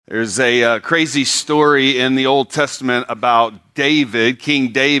There's a crazy story in the Old Testament about David,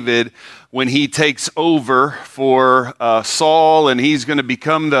 King David, when he takes over for Saul and he's going to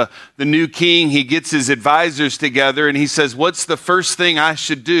become the new king. He gets his advisors together and he says, what's the first thing I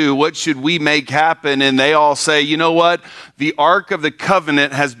should do? What should we make happen? And they all say, you know what? The Ark of the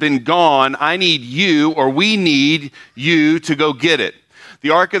Covenant has been gone. I need you, or we need you to go get it.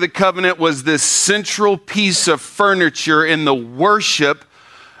 The Ark of the Covenant was this central piece of furniture in the worship,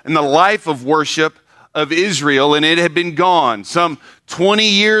 in the life of worship of Israel, and it had been gone. Some 20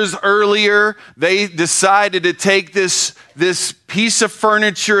 years earlier, they decided to take this piece of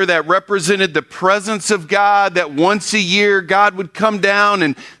furniture that represented the presence of God, that once a year God would come down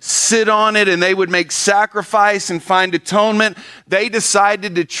and sit on it and they would make sacrifice and find atonement. They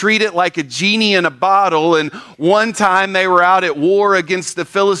decided to treat it like a genie in a bottle, and one time they were out at war against the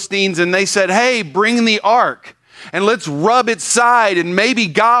Philistines and they said, hey, bring the ark and let's rub its side and maybe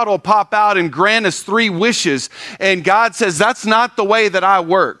God will pop out and grant us 3 wishes. And God says, that's not the way that I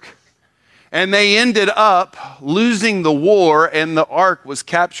work. And they ended up losing the war, and the ark was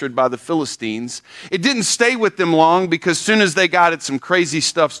captured by the Philistines. It didn't stay with them long, because as soon as they got it, some crazy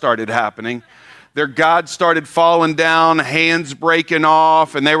stuff started happening. Their God started falling down, hands breaking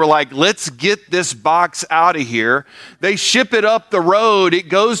off, and they were like, let's get this box out of here. They ship it up the road. It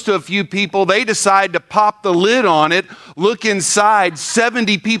goes to a few people. They decide to pop the lid on it, look inside.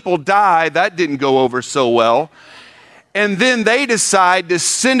 70 people die. That didn't go over so well. And then they decide to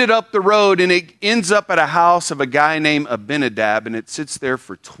send it up the road, and it ends up at a house of a guy named Abinadab, and it sits there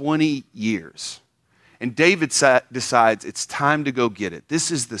for 20 years. And David decides it's time to go get it. This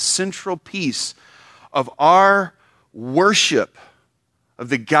is the central piece of our worship of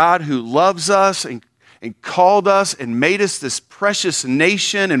the God who loves us and called us and made us this precious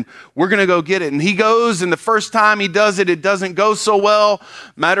nation, and we're going to go get it. And he goes, and the first time he does it, it doesn't go so well.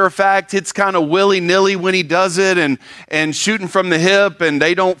 Matter of fact, it's kind of willy-nilly when he does it, and shooting from the hip, and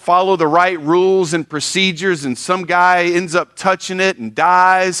they don't follow the right rules and procedures, and some guy ends up touching it and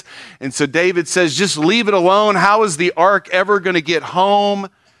dies. And so David says, just leave it alone. How is the ark ever going to get home?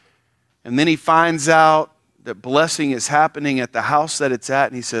 And then he finds out that blessing is happening at the house that it's at,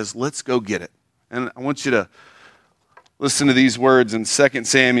 and he says, let's go get it. And I want you to listen to these words in 2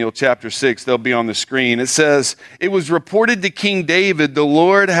 Samuel chapter 6. They'll be on the screen. It says, it was reported to King David, the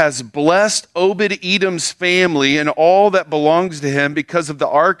Lord has blessed Obed-Edom's family and all that belongs to him because of the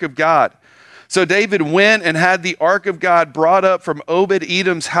ark of God. So David went and had the ark of God brought up from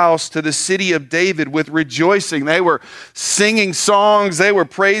Obed-Edom's house to the city of David with rejoicing. They were singing songs. They were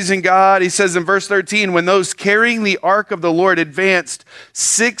praising God. He says in verse 13, when those carrying the ark of the Lord advanced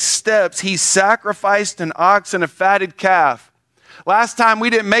 6 steps, he sacrificed an ox and a fatted calf. Last time we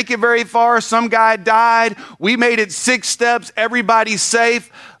didn't make it very far. Some guy died. We made it 6 steps. Everybody's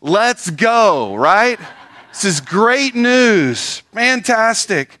safe. Let's go, right? This is great news.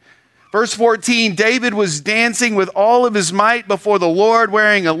 Fantastic. Verse 14, David was dancing with all of his might before the Lord,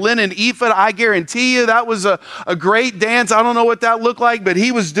 wearing a linen ephod. I guarantee you that was a great dance. I don't know what that looked like, but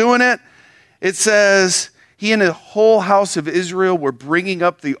he was doing it. It says, he and the whole house of Israel were bringing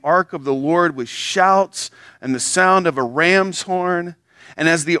up the ark of the Lord with shouts and the sound of a ram's horn. And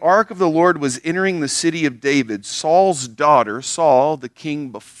as the ark of the Lord was entering the city of David, Saul's daughter, Saul, the king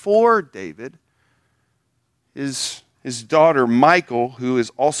before David, his daughter Michal, who is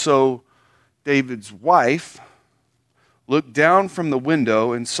also David's wife, looked down from the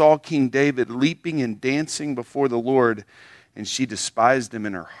window and saw King David leaping and dancing before the Lord, and she despised him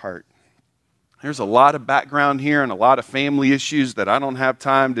in her heart. There's a lot of background here and a lot of family issues that I don't have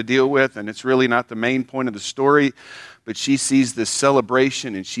time to deal with, and it's really not the main point of the story, but she sees this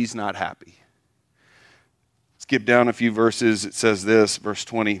celebration and she's not happy. Skip down a few verses. It says this, verse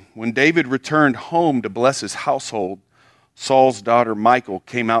 20. When David returned home to bless his household, Saul's daughter Michal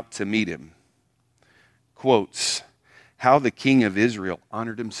came out to meet him. Quotes, how the king of Israel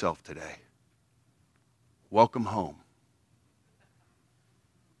honored himself today. Welcome home.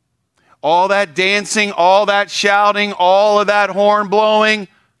 All that dancing, all that shouting, all of that horn blowing,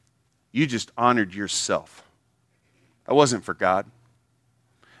 you just honored yourself. That wasn't for God.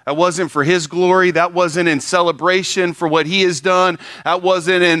 That wasn't for his glory. That wasn't in celebration for what he has done. That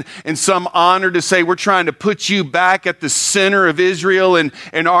wasn't in some honor to say, we're trying to put you back at the center of Israel and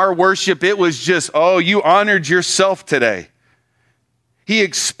our worship. It was just, oh, you honored yourself today. He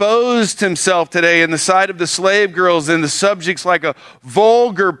exposed himself today in the sight of the slave girls and the subjects like a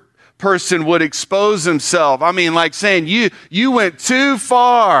vulgar person would expose himself. I mean, like saying, you went too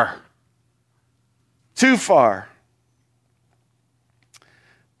far. Too far.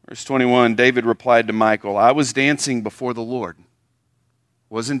 Verse 21, David replied to Michal, I was dancing before the Lord.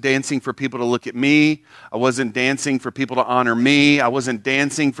 Wasn't dancing for people to look at me. I wasn't dancing for people to honor me. I wasn't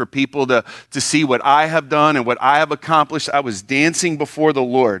dancing for people to see what I have done and what I have accomplished. I was dancing before the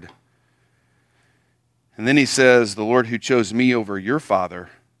Lord. And then he says, the Lord who chose me over your father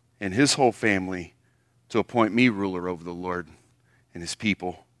and his whole family to appoint me ruler over the Lord and his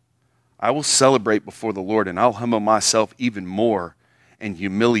people. I will celebrate before the Lord, and I'll humble myself even more and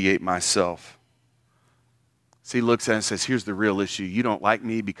humiliate myself. So he looks at it and says, here's the real issue. You don't like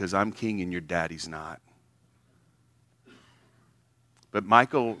me because I'm king and your daddy's not. But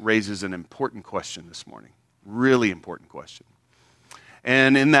Michal raises an important question this morning. Really important question.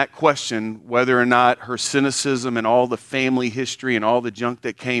 And in that question, whether or not her cynicism and all the family history and all the junk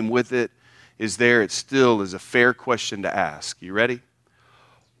that came with it is there, it still is a fair question to ask. You ready?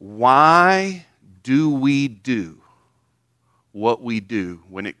 Why do we do what we do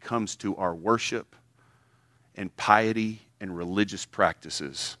when it comes to our worship and piety and religious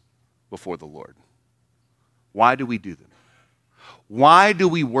practices before the Lord? Why do we do them? Why do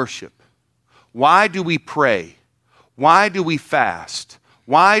we worship? Why do we pray? Why do we fast?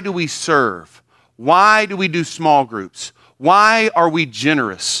 Why do we serve? Why do we do small groups? Why are we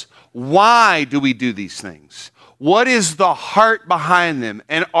generous? Why do we do these things? What is the heart behind them?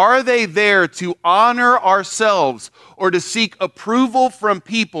 And are they there to honor ourselves or to seek approval from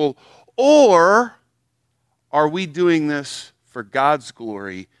people? Or are we doing this for God's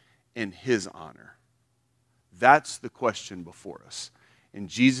glory and His honor? That's the question before us. And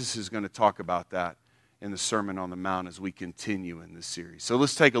Jesus is going to talk about that in the Sermon on the Mount as we continue in this series. So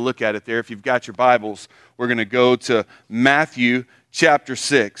let's take a look at it there. If you've got your Bibles, we're going to go to Matthew chapter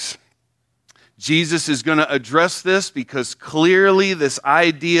 6. Jesus is going to address this because clearly this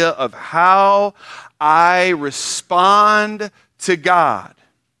idea of how I respond to God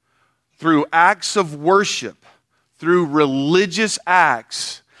through acts of worship, through religious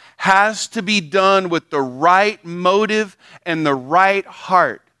acts, has to be done with the right motive and the right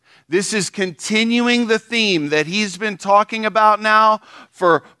heart. This is continuing the theme that he's been talking about now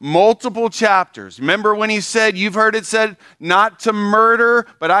for multiple chapters. Remember when he said, you've heard it said, not to murder,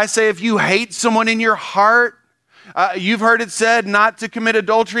 but I say if you hate someone in your heart, you've heard it said not to commit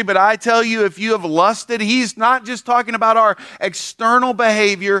adultery, but I tell you if you have lusted, he's not just talking about our external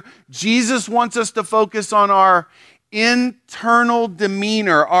behavior. Jesus wants us to focus on our internal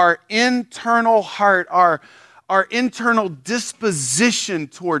demeanor, our internal heart, our internal disposition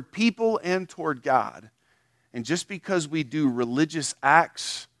toward people and toward God. And just because we do religious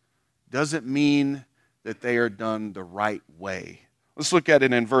acts doesn't mean that they are done the right way. Let's look at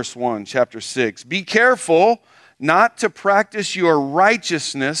it in verse 1, chapter 6. Be careful not to practice your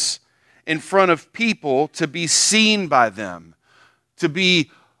righteousness in front of people to be seen by them, to be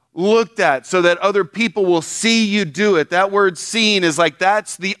looked at so that other people will see you do it. That word seen is like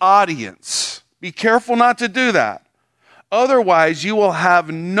that's the audience. Be careful not to do that. Otherwise, you will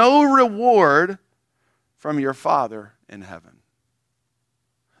have no reward from your Father in heaven.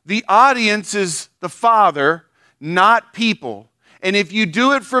 The audience is the Father, not people. And if you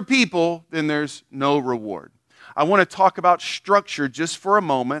do it for people, then there's no reward. I want to talk about structure just for a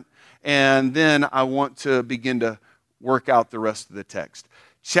moment, and then I want to begin to work out the rest of the text.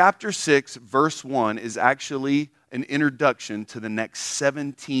 Chapter 6, verse 1 is actually an introduction to the next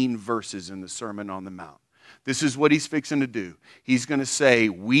 17 verses in the Sermon on the Mount. This is what he's fixing to do. He's going to say,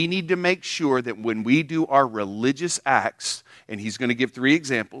 we need to make sure that when we do our religious acts, and he's going to give 3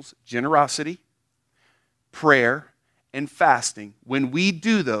 examples, generosity, prayer, and fasting. When we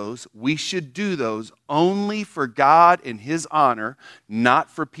do those, we should do those only for God and His honor, not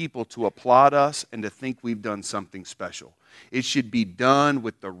for people to applaud us and to think we've done something special. It should be done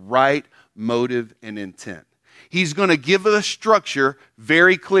with the right motive and intent. He's going to give the structure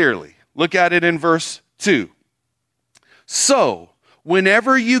very clearly. Look at it in verse 2. So,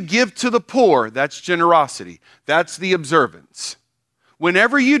 whenever you give to the poor, that's generosity. That's the observance.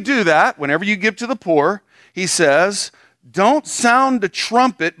 Whenever you do that, whenever you give to the poor, he says, don't sound the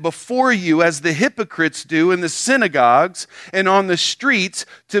trumpet before you as the hypocrites do in the synagogues and on the streets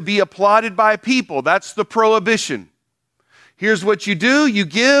to be applauded by people. That's the prohibition. Here's what you do. You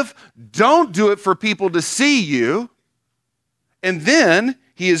give. Don't do it for people to see you. And then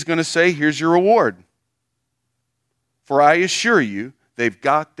he is going to say, here's your reward. For I assure you, they've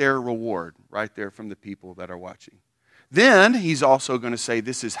got their reward right there from the people that are watching. Then he's also going to say,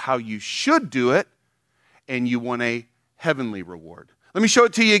 this is how you should do it, and you want a heavenly reward. Let me show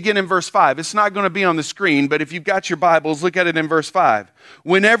it to you again in verse 5. It's not going to be on the screen, but if you've got your Bibles, look at it in verse 5.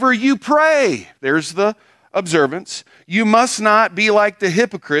 Whenever you pray, there's the observance. You must not be like the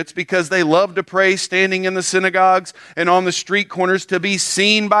hypocrites, because they love to pray standing in the synagogues and on the street corners to be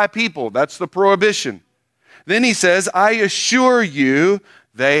seen by people. That's the prohibition. Then he says, I assure you,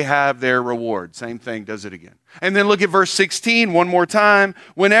 they have their reward. Same thing, does it again. And then look at verse 16 one more time.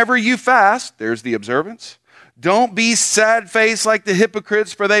 Whenever you fast, there's the observance. Don't be sad-faced like the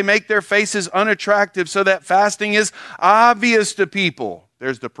hypocrites, for they make their faces unattractive so that fasting is obvious to people.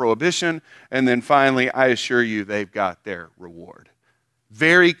 There's the prohibition. And then finally, I assure you, they've got their reward.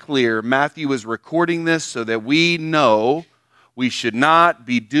 Very clear. Matthew is recording this so that we know we should not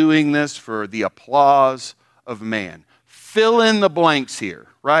be doing this for the applause of man. Fill in the blanks here,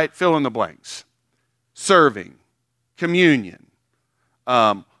 right? Fill in the blanks. Serving, communion,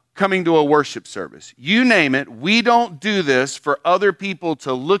 coming to a worship service. You name it. We don't do this for other people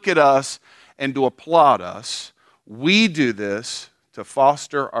to look at us and to applaud us. We do this to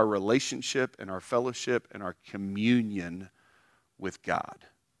foster our relationship and our fellowship and our communion with God.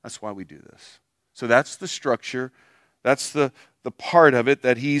 That's why we do this. So that's the structure. That's the part of it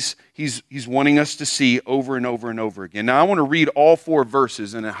that he's wanting us to see over and over and over again. Now I want to read all 4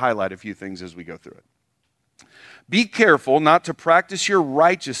 verses and highlight a few things as we go through it. Be careful not to practice your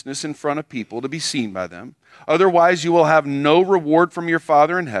righteousness in front of people to be seen by them. Otherwise you will have no reward from your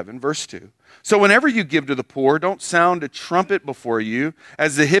Father in heaven. Verse 2. So whenever you give to the poor, don't sound a trumpet before you,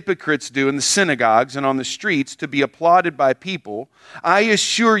 as the hypocrites do in the synagogues and on the streets, to be applauded by people. I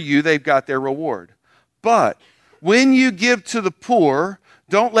assure you, they've got their reward. But when you give to the poor,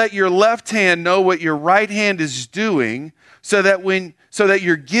 don't let your left hand know what your right hand is doing, so that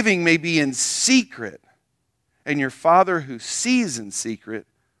your giving may be in secret, and your Father who sees in secret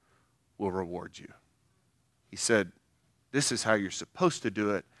will reward you. He said, this is how you're supposed to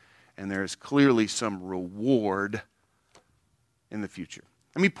do it. And there is clearly some reward in the future.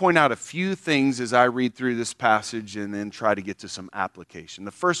 Let me point out a few things as I read through this passage and then try to get to some application.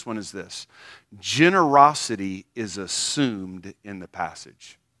 The first one is this. Generosity is assumed in the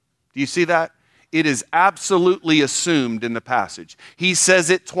passage. Do you see that? It is absolutely assumed in the passage. He says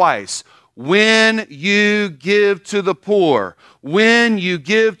it twice. When you give to the poor. When you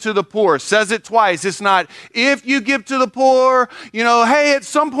give to the poor. Says it twice. It's not if you give to the poor, hey, at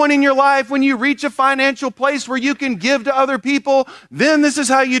some point in your life when you reach a financial place where you can give to other people, then this is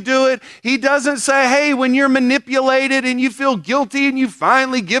how you do it. He doesn't say, hey, when you're manipulated and you feel guilty and you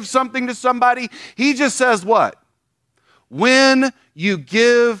finally give something to somebody. He just says what? When you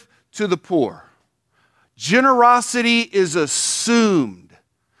give to the poor. Generosity is assumed.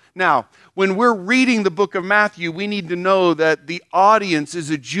 Now, when we're reading the book of Matthew, we need to know that the audience is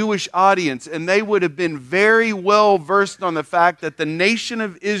a Jewish audience, and they would have been very well versed on the fact that the nation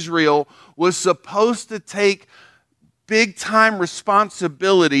of Israel was supposed to take big time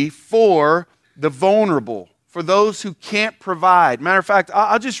responsibility for the vulnerable, for those who can't provide. Matter of fact,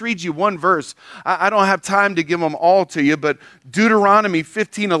 I'll just read you one verse. I don't have time to give them all to you, but Deuteronomy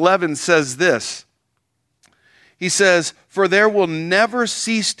 15:11 says this. He says, for there will never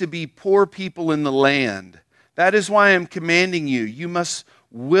cease to be poor people in the land. That is why I am commanding you. You must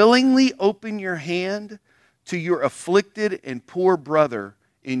willingly open your hand to your afflicted and poor brother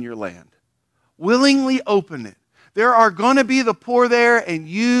in your land. Willingly open it. There are going to be the poor there, and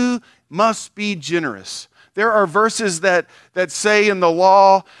you must be generous. There are verses that say in the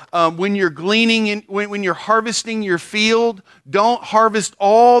law, when you're gleaning, when you're harvesting your field, don't harvest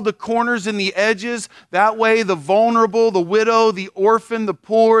all the corners and the edges. That way the vulnerable, the widow, the orphan, the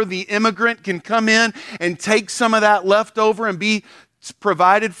poor, the immigrant can come in and take some of that leftover and be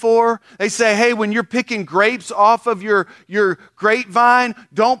provided for. They say, hey, when you're picking grapes off of your grapevine,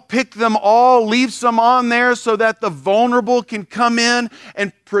 don't pick them all, leave some on there so that the vulnerable can come in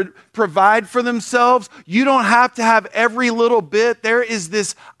and provide for themselves. You don't have to have every little bit. There is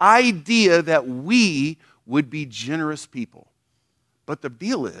this idea that we would be generous people. But the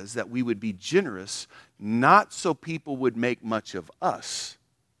deal is that we would be generous not so people would make much of us.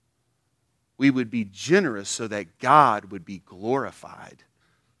 We would be generous so that God would be glorified,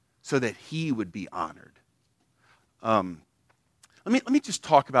 so that He would be honored. Let me just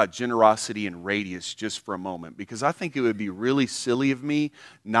talk about generosity and radius just for a moment, because I think it would be really silly of me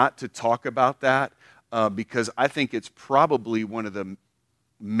not to talk about that, because I think it's probably one of the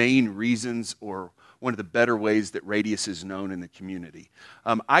main reasons or one of the better ways that Radius is known in the community.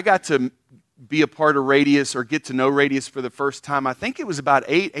 I got to be a part of Radius or get to know Radius for the first time. I think it was about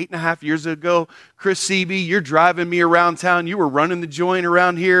 8.5 years ago. Chris Seavey, you're driving me around town. You were running the joint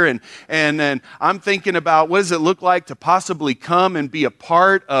around here, and I'm thinking about what does it look like to possibly come and be a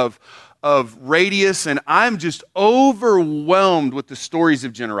part of Radius, and I'm just overwhelmed with the stories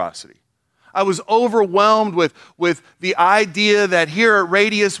of generosity. I was overwhelmed with the idea that here at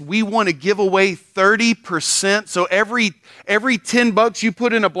Radius, we want to give away 30%. So every $10 you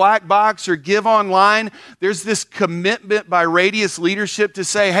put in a black box or give online, there's this commitment by Radius leadership to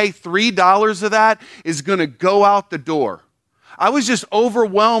say, hey, $3 of that is going to go out the door. I was just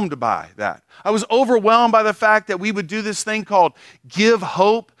overwhelmed by that. I was overwhelmed by the fact that we would do this thing called Give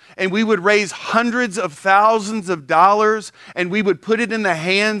Hope, and we would raise hundreds of thousands of dollars, and we would put it in the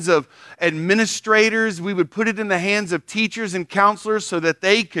hands of administrators. We would put it in the hands of teachers and counselors so that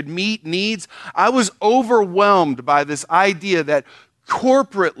they could meet needs. I was overwhelmed by this idea that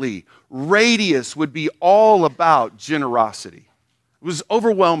corporately, Radius would be all about generosity. Was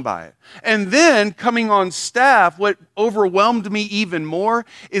overwhelmed by it. And then coming on staff, what overwhelmed me even more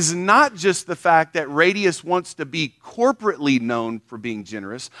is not just the fact that Radius wants to be corporately known for being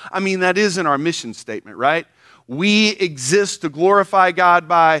generous. I mean, that is in our mission statement, right? We exist to glorify God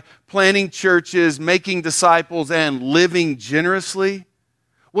by planting churches, making disciples, and living generously.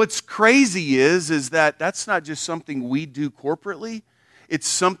 What's crazy is that that's not just something we do corporately. It's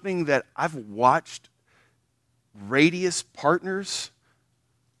something that I've watched Radius partners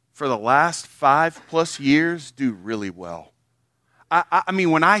for the last 5+ years do really well. I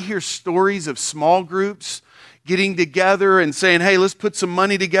mean, when I hear stories of small groups getting together and saying, hey, let's put some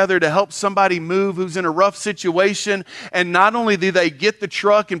money together to help somebody move who's in a rough situation, and not only do they get the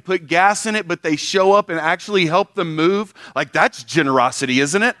truck and put gas in it, but they show up and actually help them move, like that's generosity,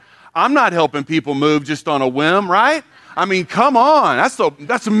 isn't it? I'm not helping people move just on a whim, right? I mean, come on,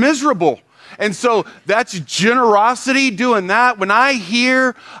 that's miserable. And so that's generosity doing that. When I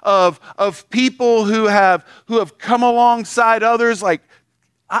hear of people who have come alongside others, like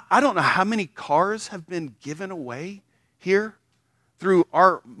I don't know how many cars have been given away here through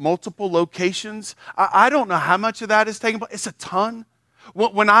our multiple locations. I don't know how much of that is taking place. It's a ton.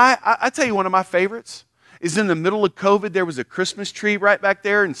 When I tell you, one of my favorites is in the middle of COVID, there was a Christmas tree right back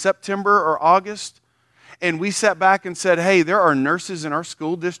there in September or August. And we sat back and said, hey, there are nurses in our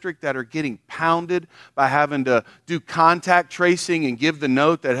school district that are getting pounded by having to do contact tracing and give the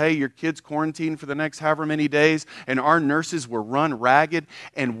note that, hey, your kid's quarantined for the next however many days. And our nurses were run ragged.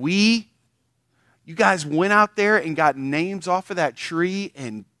 And you guys went out there and got names off of that tree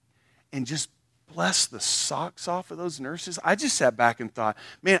and just blessed the socks off of those nurses. I just sat back and thought,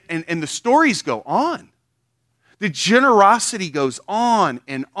 man, and the stories go on. The generosity goes on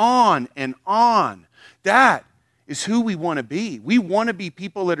and on and on. That is who we want to be. We want to be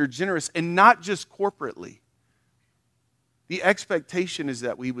people that are generous, and not just corporately. The expectation is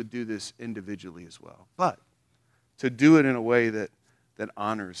that we would do this individually as well, but to do it in a way that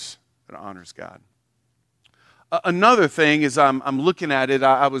honors God. Another thing is I'm looking at it.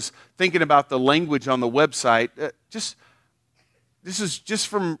 I was thinking about the language on the website. This is just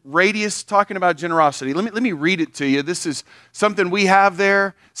from Radius talking about generosity. Let me read it to you. This is something we have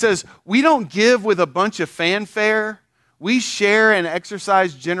there. It says, we don't give with a bunch of fanfare. We share and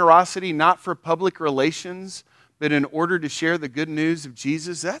exercise generosity not for public relations, but in order to share the good news of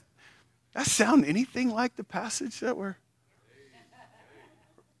Jesus. That sound anything like the passage that we're...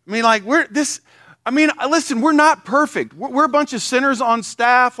 I mean, like listen, we're not perfect. We're a bunch of sinners on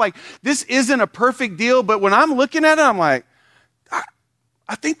staff. Like, this isn't a perfect deal, but when I'm looking at it, I'm like,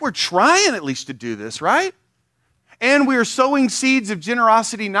 I think we're trying at least to do this, right? And we are sowing seeds of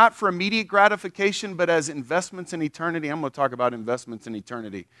generosity not for immediate gratification, but as investments in eternity. I'm going to talk about investments in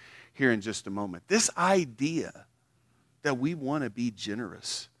eternity here in just a moment. This idea that we want to be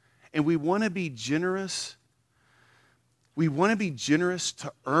generous, and we want to be generous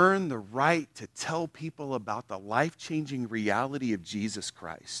to earn the right to tell people about the life-changing reality of Jesus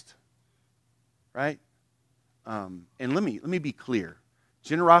Christ, right? And let me be clear.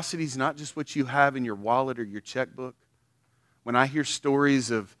 Generosity is not just what you have in your wallet or your checkbook. When I hear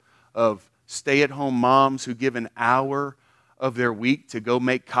stories of stay-at-home moms who give an hour of their week to go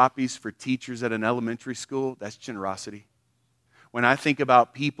make copies for teachers at an elementary school, that's generosity. When I think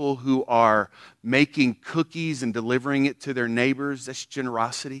about people who are making cookies and delivering it to their neighbors, that's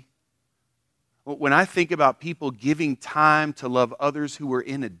generosity. When I think about people giving time to love others who are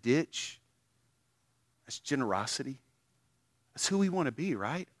in a ditch, that's generosity. That's who we want to be,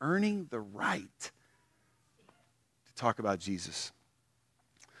 right? Earning the right to talk about Jesus.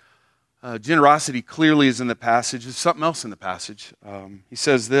 Generosity clearly is in the passage. There's something else in the passage. He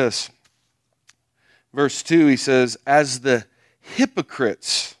says this. Verse 2, he says, as the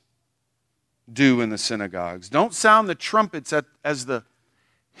hypocrites do in the synagogues. Don't sound the trumpets as the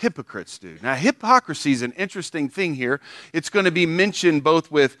hypocrites do. Now, hypocrisy is an interesting thing here. It's going to be mentioned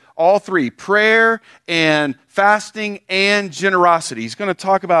both with all three, prayer and fasting and generosity. He's going to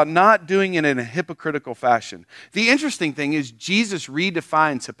talk about not doing it in a hypocritical fashion. The interesting thing is Jesus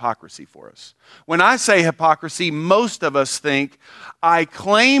redefines hypocrisy for us. When I say hypocrisy, most of us think, I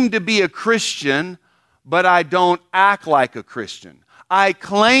claim to be a Christian, but I don't act like a Christian. I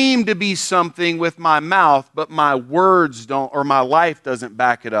claim to be something with my mouth, but my words don't, or my life doesn't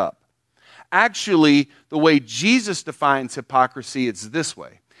back it up. Actually, the way Jesus defines hypocrisy, it's this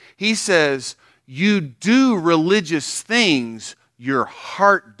way. He says, you do religious things, your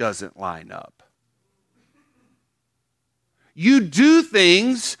heart doesn't line up. You do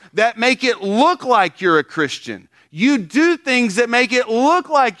things that make it look like you're a Christian. You do things that make it look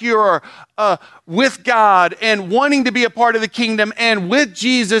like you're with God and wanting to be a part of the kingdom and with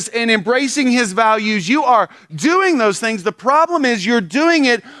Jesus and embracing His values. You are doing those things. The problem is you're doing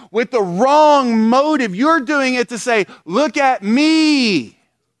it with the wrong motive. You're doing it to say, look at me.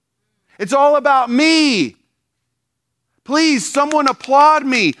 It's all about me. Please, someone applaud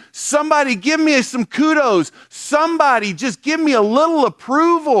me. Somebody give me some kudos. Somebody just give me a little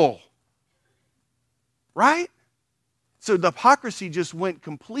approval. Right? So the hypocrisy just went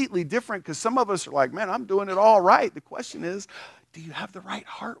completely different because some of us are like, man, I'm doing it all right. The question is, do you have the right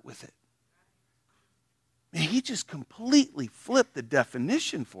heart with it? Man, he just completely flipped the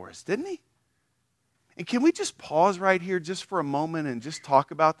definition for us, didn't he? And can we just pause right here just for a moment and just talk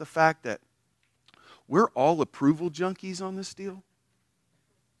about the fact that we're all approval junkies on this deal?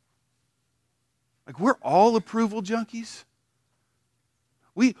 Like, we're all approval junkies.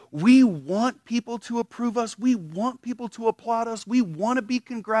 We want people to approve us. We want people to applaud us. We want to be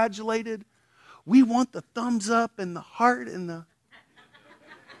congratulated. We want the thumbs up and the heart and the...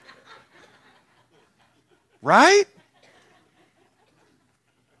 Right?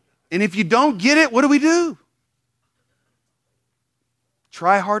 And if you don't get it, what do?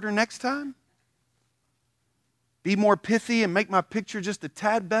 Try harder next time? Be more pithy and make my picture just a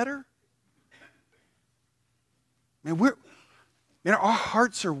tad better? Man, our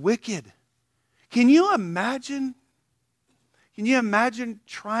hearts are wicked. Can you imagine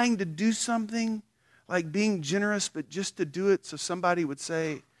trying to do something like being generous, but just to do it so somebody would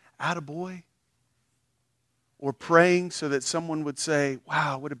say, attaboy? Or praying so that someone would say,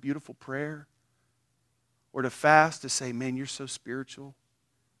 wow, what a beautiful prayer? Or to fast to say, man, you're so spiritual.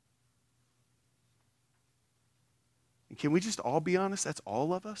 And can we just all be honest? That's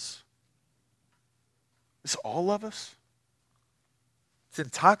all of us. It's all of us. It's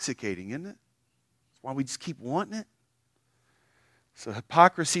intoxicating, isn't it? That's why we just keep wanting it. So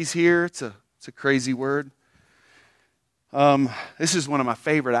hypocrisy's here. It's a crazy word. This is one of my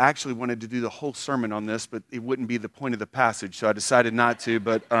favorite. I actually wanted to do the whole sermon on this, but it wouldn't be the point of the passage, so I decided not to.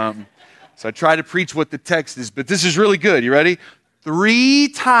 But so I try to preach what the text is, but this is really good. You ready? 3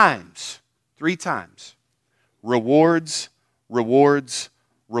 times. Rewards, rewards,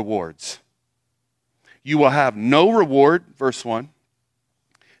 rewards. You will have no reward, verse 1.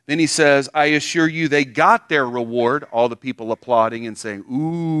 Then he says, I assure you they got their reward, all the people applauding and saying,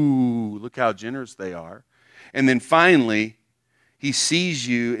 ooh, look how generous they are. And then finally, he sees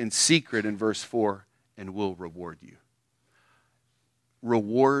you in secret in verse 4 and will reward you.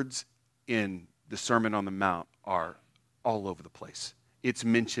 Rewards in the Sermon on the Mount are all over the place. It's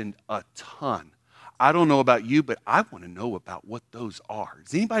mentioned a ton. I don't know about you, but I want to know about what those are.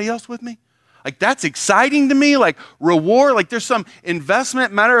 Is anybody else with me? Like, that's exciting to me. Like, reward, like there's some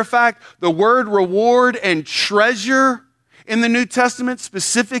investment. Matter of fact, the word reward and treasure in the New Testament,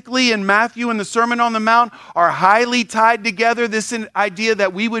 specifically in Matthew and the Sermon on the Mount, are highly tied together. This idea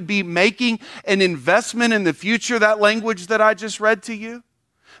that we would be making an investment in the future, that language that I just read to you.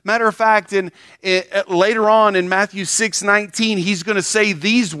 Matter of fact, later on in Matthew 6:19, he's going to say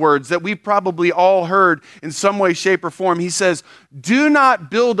these words that we've probably all heard in some way, shape, or form. He says, do not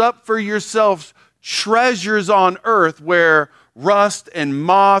build up for yourselves treasures on earth where rust and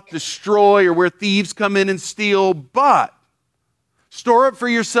moth destroy or where thieves come in and steal, but store up for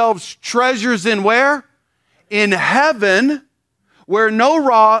yourselves treasures in where? In heaven, where no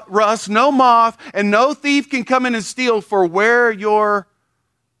rust, no moth, and no thief can come in and steal, for where your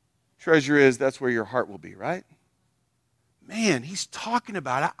treasure is, that's where your heart will be, right? Man, he's talking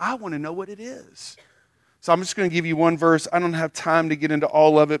about it. I want to know what it is. So I'm just going to give you one verse. I don't have time to get into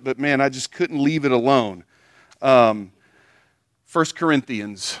all of it, but man, I just couldn't leave it alone. 1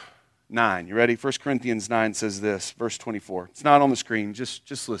 Corinthians 9. You ready? 1 Corinthians 9 says this, verse 24. It's not on the screen.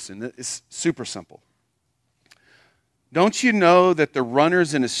 Just listen. It's super simple. Don't you know that the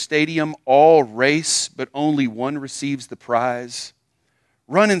runners in a stadium all race, but only one receives the prize?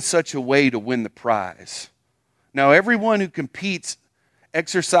 Run in such a way to win the prize. Now, everyone who competes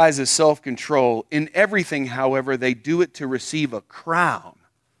exercises self-control. In everything, however, they do it to receive a crown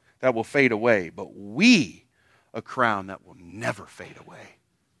that will fade away, but we a crown that will never fade away.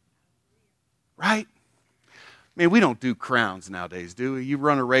 Right? Man, we don't do crowns nowadays, do we? You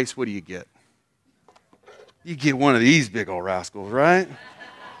run a race, what do you get? You get one of these big old rascals, right?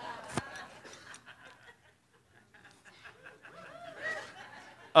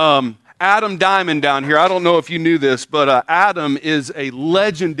 Adam Diamond down here, I don't know if you knew this, but Adam is a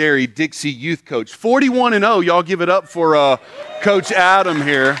legendary Dixie youth coach. 41-0, y'all give it up for Coach Adam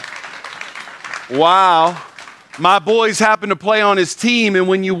here. Wow. My boys happen to play on his team, and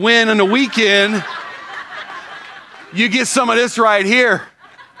when you win on the weekend, you get some of this right here,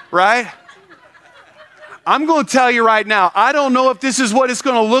 right? I'm going to tell you right now, I don't know if this is what it's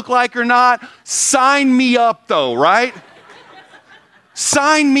going to look like or not. Sign me up, though, right?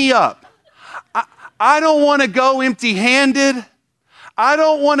 Sign me up. I don't want to go empty-handed. I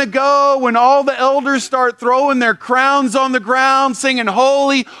don't want to go when all the elders start throwing their crowns on the ground, singing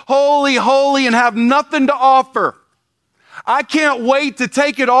holy, holy, holy, and have nothing to offer. I can't wait to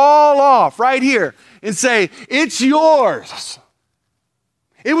take it all off right here and say, it's yours.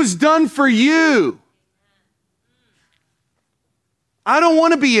 It was done for you. I don't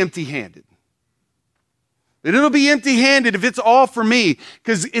want to be empty-handed. But it'll be empty-handed if it's all for me,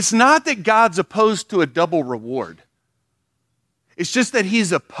 because it's not that God's opposed to a double reward. It's just that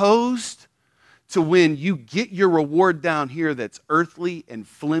He's opposed to when you get your reward down here that's earthly and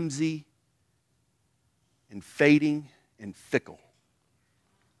flimsy and fading and fickle.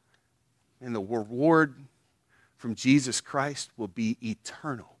 And the reward from Jesus Christ will be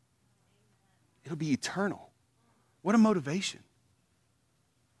eternal. It'll be eternal. What a motivation.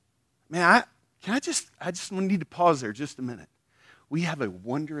 Man, I just need to pause there just a minute. We have a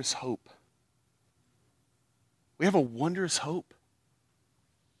wondrous hope. We have a wondrous hope.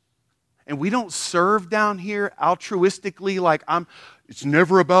 And we don't serve down here altruistically like it's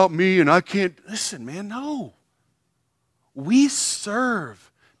never about me and I can't. Listen, man, no. We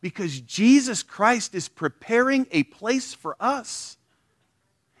serve because Jesus Christ is preparing a place for us.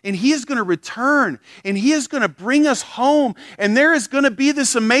 And He is going to return, and He is going to bring us home, and there is going to be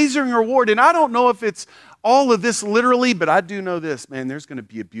this amazing reward. And I don't know if it's all of this literally, but I do know this, man, there's going to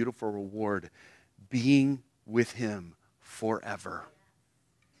be a beautiful reward being with Him forever.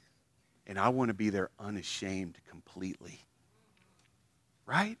 And I want to be there unashamed completely.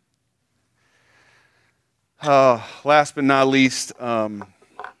 Right? Last but not least, go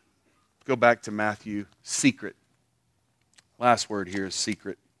back to Matthew, secret. Last word here is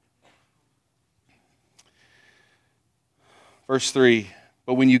secret. Verse 3,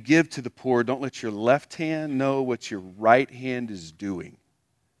 but when you give to the poor, don't let your left hand know what your right hand is doing,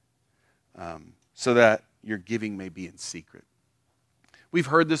 so that your giving may be in secret. We've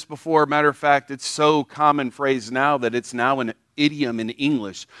heard this before. Matter of fact, it's so common phrase now that it's now an idiom in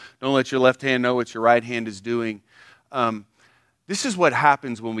English. Don't let your left hand know what your right hand is doing. This is what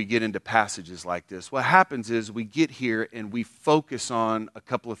happens when we get into passages like this. What happens is we get here and we focus on a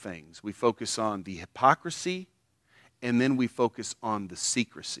couple of things. We focus on the hypocrisy, and then we focus on the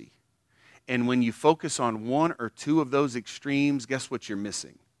secrecy. And when you focus on one or two of those extremes, guess what you're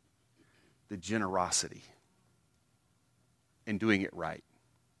missing? The generosity and doing it right.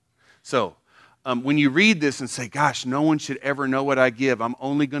 So, when you read this and say, gosh, no one should ever know what I give. I'm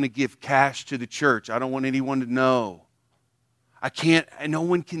only going to give cash to the church. I don't want anyone to know. I can't, and no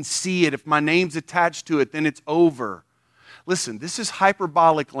one can see it. If my name's attached to it, then it's over. Listen, this is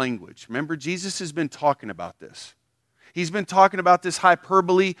hyperbolic language. Remember, Jesus has been talking about this. He's been talking about this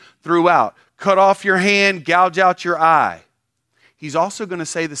hyperbole throughout. Cut off your hand, gouge out your eye. He's also going to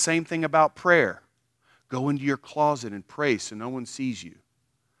say the same thing about prayer. Go into your closet and pray so no one sees you.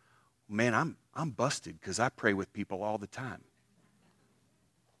 Man, I'm busted because I pray with people all the time.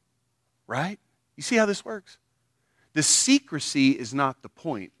 Right? You see how this works? The secrecy is not the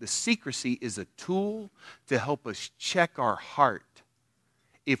point. The secrecy is a tool to help us check our heart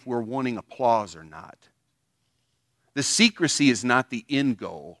if we're wanting applause or not. The secrecy is not the end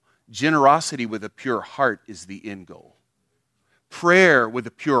goal. Generosity with a pure heart is the end goal. Prayer with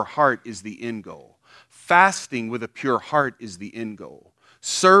a pure heart is the end goal. Fasting with a pure heart is the end goal.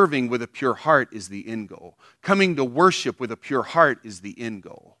 Serving with a pure heart is the end goal. Coming to worship with a pure heart is the end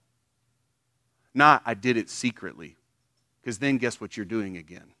goal. Not, I did it secretly. Because then guess what you're doing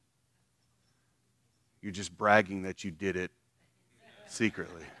again? You're just bragging that you did it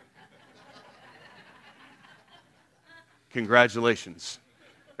secretly. Congratulations.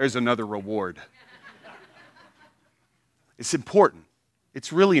 There's another reward. It's important.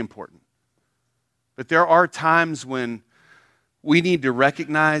 It's really important. But there are times when we need to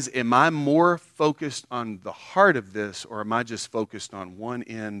recognize, am I more focused on the heart of this, or am I just focused on one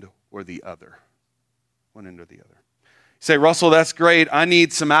end or the other? One end or the other. You say, Russell, that's great. I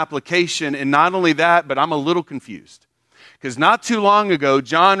need some application. And not only that, but I'm a little confused. Because not too long ago,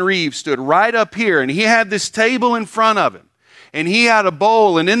 John Reeves stood right up here, and he had this table in front of him. And he had a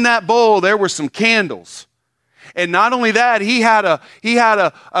bowl, and in that bowl there were some candles. And not only that, he had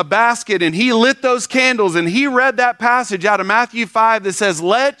a basket, and he lit those candles, and he read that passage out of Matthew 5 that says,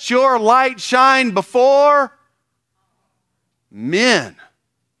 let your light shine before men.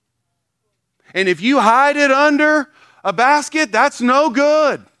 And if you hide it under a basket, that's no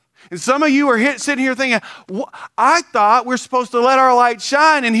good. And some of you are sitting here thinking, I thought we're supposed to let our light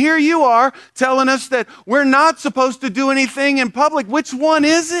shine, and here you are telling us that we're not supposed to do anything in public. Which one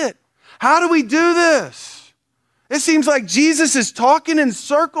is it? How do we do this? It seems like Jesus is talking in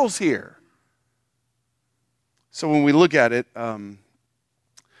circles here. So when we look at it,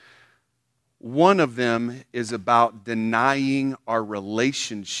 one of them is about denying our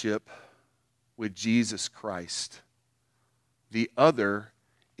relationship with Jesus Christ. The other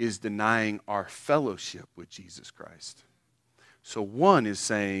is denying our fellowship with Jesus Christ. So one is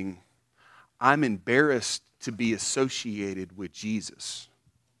saying, I'm embarrassed to be associated with Jesus,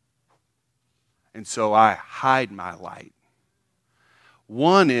 and so I hide my light.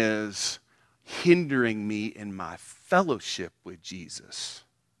 One is hindering me in my fellowship with Jesus,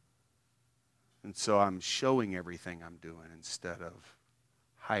 and so I'm showing everything I'm doing instead of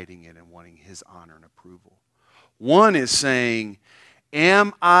hiding it and wanting His honor and approval. One is saying,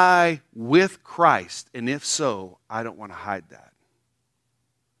 am I with Christ? And if so, I don't want to hide that.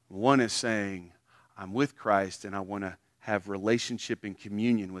 One is saying, I'm with Christ and I want to have relationship and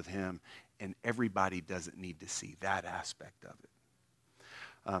communion with Him, and everybody doesn't need to see that aspect of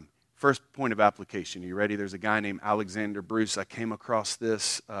it. First point of application. Are you ready? There's a guy named Alexander Bruce. I came across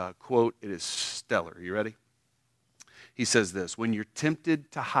this quote. It is stellar. Are you ready? He says this: when you're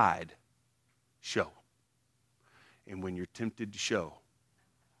tempted to hide, show. And when you're tempted to show,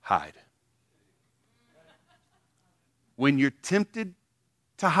 hide. When you're tempted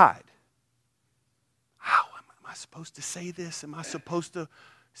to hide, how am I supposed to say this? Am I supposed to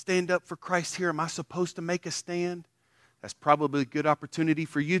stand up for Christ here? Am I supposed to make a stand? That's probably a good opportunity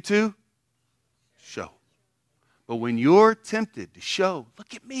for you to show. But when you're tempted to show,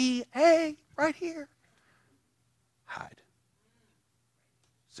 look at me, hey, right here, hide.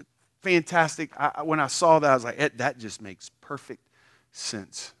 It's fantastic. When I saw that, I was like, that just makes perfect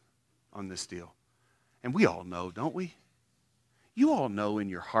sense on this deal. And we all know, don't we? You all know in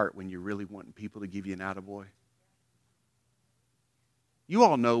your heart when you're really wanting people to give you an attaboy. You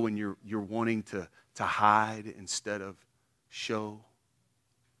all know when you're wanting to hide instead of show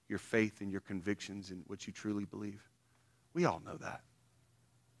your faith and your convictions and what you truly believe. We all know that.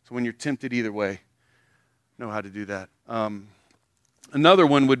 So when you're tempted either way, know how to do that. Another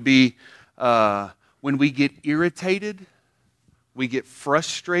one would be when we get irritated, we get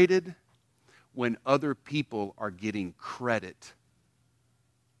frustrated when other people are getting credit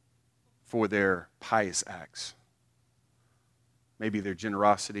for their pious acts. Maybe their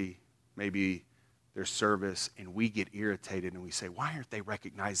generosity, maybe their service, and we get irritated and we say, why aren't they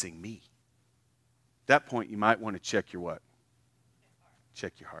recognizing me? At that point, you might want to check your what?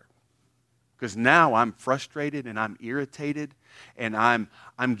 Check your heart. Because now I'm frustrated and I'm irritated and I'm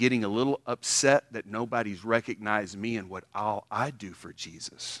getting a little upset that nobody's recognized me and what all I do for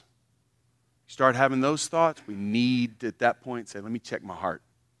Jesus. Start having those thoughts, we need at that point say, let me check my heart,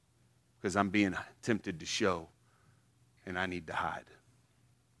 because I'm being tempted to show and I need to hide.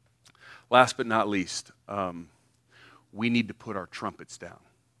 Last but not least, we need to put our trumpets down.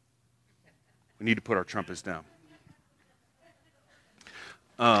 We need to put our trumpets down.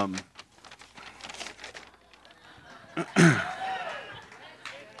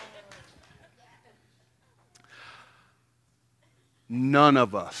 None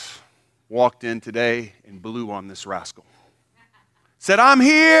of us walked in today and blew on this rascal. Said, I'm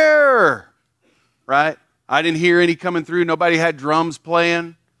here, right? I didn't hear any coming through. Nobody had drums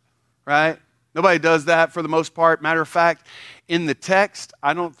playing, right? Nobody does that for the most part. Matter of fact, in the text,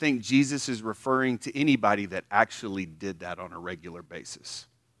 I don't think Jesus is referring to anybody that actually did that on a regular basis.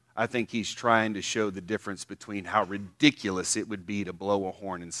 I think he's trying to show the difference between how ridiculous it would be to blow a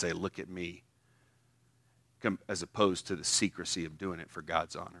horn and say, look at me, as opposed to the secrecy of doing it for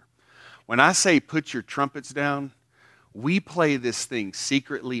God's honor. When I say put your trumpets down, we play this thing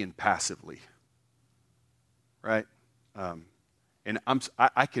secretly and passively, right? And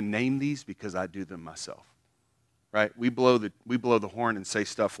I can name these because I do them myself. right? We blow the horn and say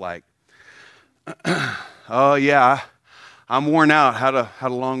stuff like, "Oh yeah, I'm worn out. Had a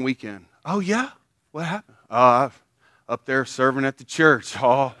long weekend." "Oh yeah, what happened?" "I'm up there serving at the church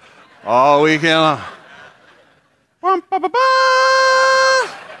all weekend long." Bum, ba, ba, ba.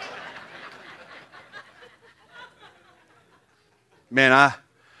 Man,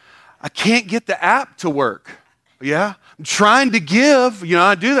 I can't get the app to work. Yeah, I'm trying to give.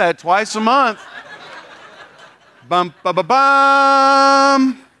 I do that twice a month. Bum, ba, ba,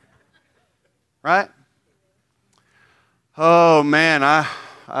 bum. Right? Oh man,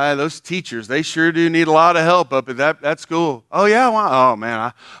 those teachers, they sure do need a lot of help up at that school. "Oh yeah, wow. Oh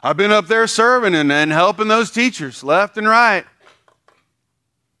man, I've been up there serving and helping those teachers left and right."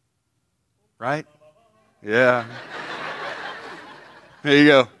 Right? Yeah. There you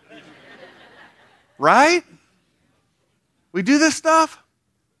go. Right? We do this stuff.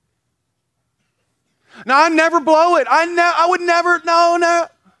 No, I never blow it. I would never. No.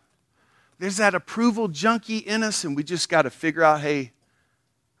 There's that approval junkie in us, and we just got to figure out, hey,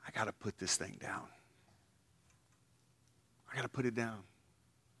 I got to put this thing down. I got to put it down.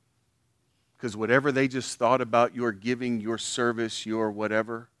 Because whatever they just thought about your giving, your service, your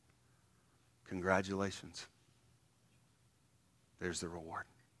whatever, congratulations. There's the reward.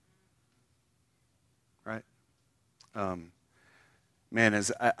 Right? Man,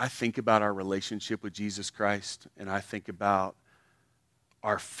 as I think about our relationship with Jesus Christ, and I think about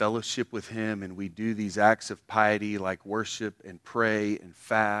our fellowship with Him, and we do these acts of piety like worship and pray and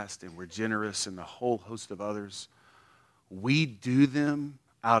fast, and we're generous and a whole host of others, we do them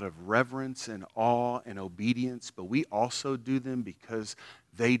out of reverence and awe and obedience, but we also do them because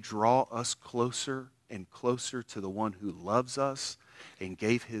they draw us closer and closer to the one who loves us and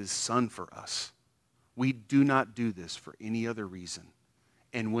gave His Son for us. We do not do this for any other reason.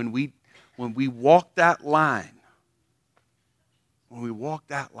 And when we walk that line,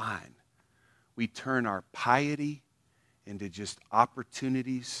 we turn our piety into just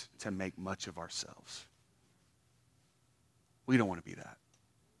opportunities to make much of ourselves. We don't want to be that.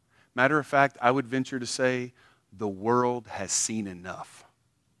 Matter of fact, I would venture to say the world has seen enough.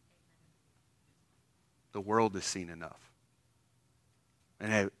 The world has seen enough.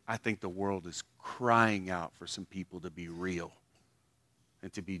 And I think the world is crying out for some people to be real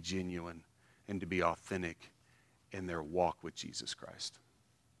and to be genuine and to be authentic in their walk with Jesus Christ.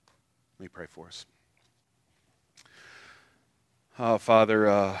 Let me pray for us. Oh,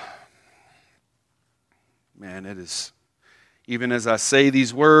 Father, man, it is, even as I say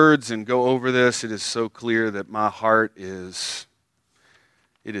these words and go over this, it is so clear that my heart is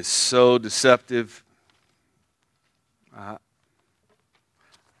so deceptive.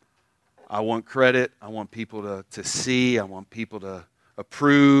 I want credit. I want people to see. I want people to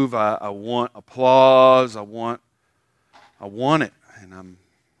approve. I want applause. I want it. And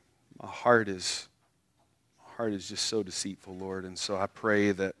my heart is just so deceitful, Lord. And so I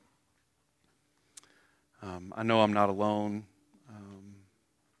pray that I know I'm not alone.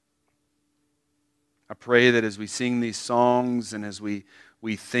 I pray that as we sing these songs and as we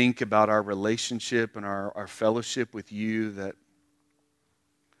think about our relationship and our fellowship with you, that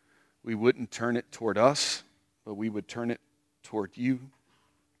we wouldn't turn it toward us, but we would turn it toward you.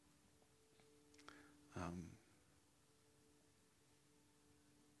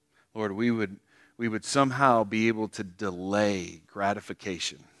 Lord, we would somehow be able to delay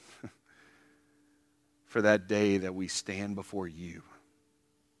gratification for that day that we stand before you.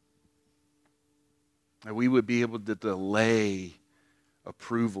 That we would be able to delay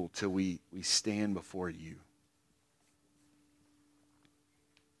approval till we stand before you.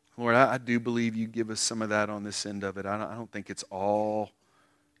 Lord, I do believe you give us some of that on this end of it. I don't think it's all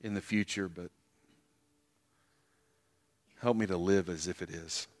in the future, but help me to live as if it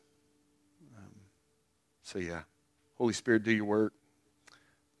is. So yeah, Holy Spirit, do your work.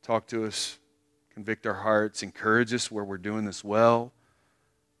 Talk to us. Convict our hearts. Encourage us where we're doing this well.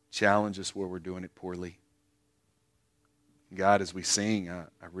 Challenge us where we're doing it poorly. God, as we sing, I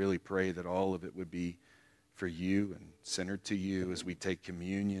really pray that all of it would be for you and centered to you. As we take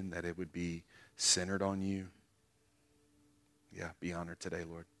communion, that it would be centered on you. Yeah, be honored today,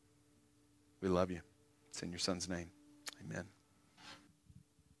 Lord. We love you. It's in your Son's name. Amen.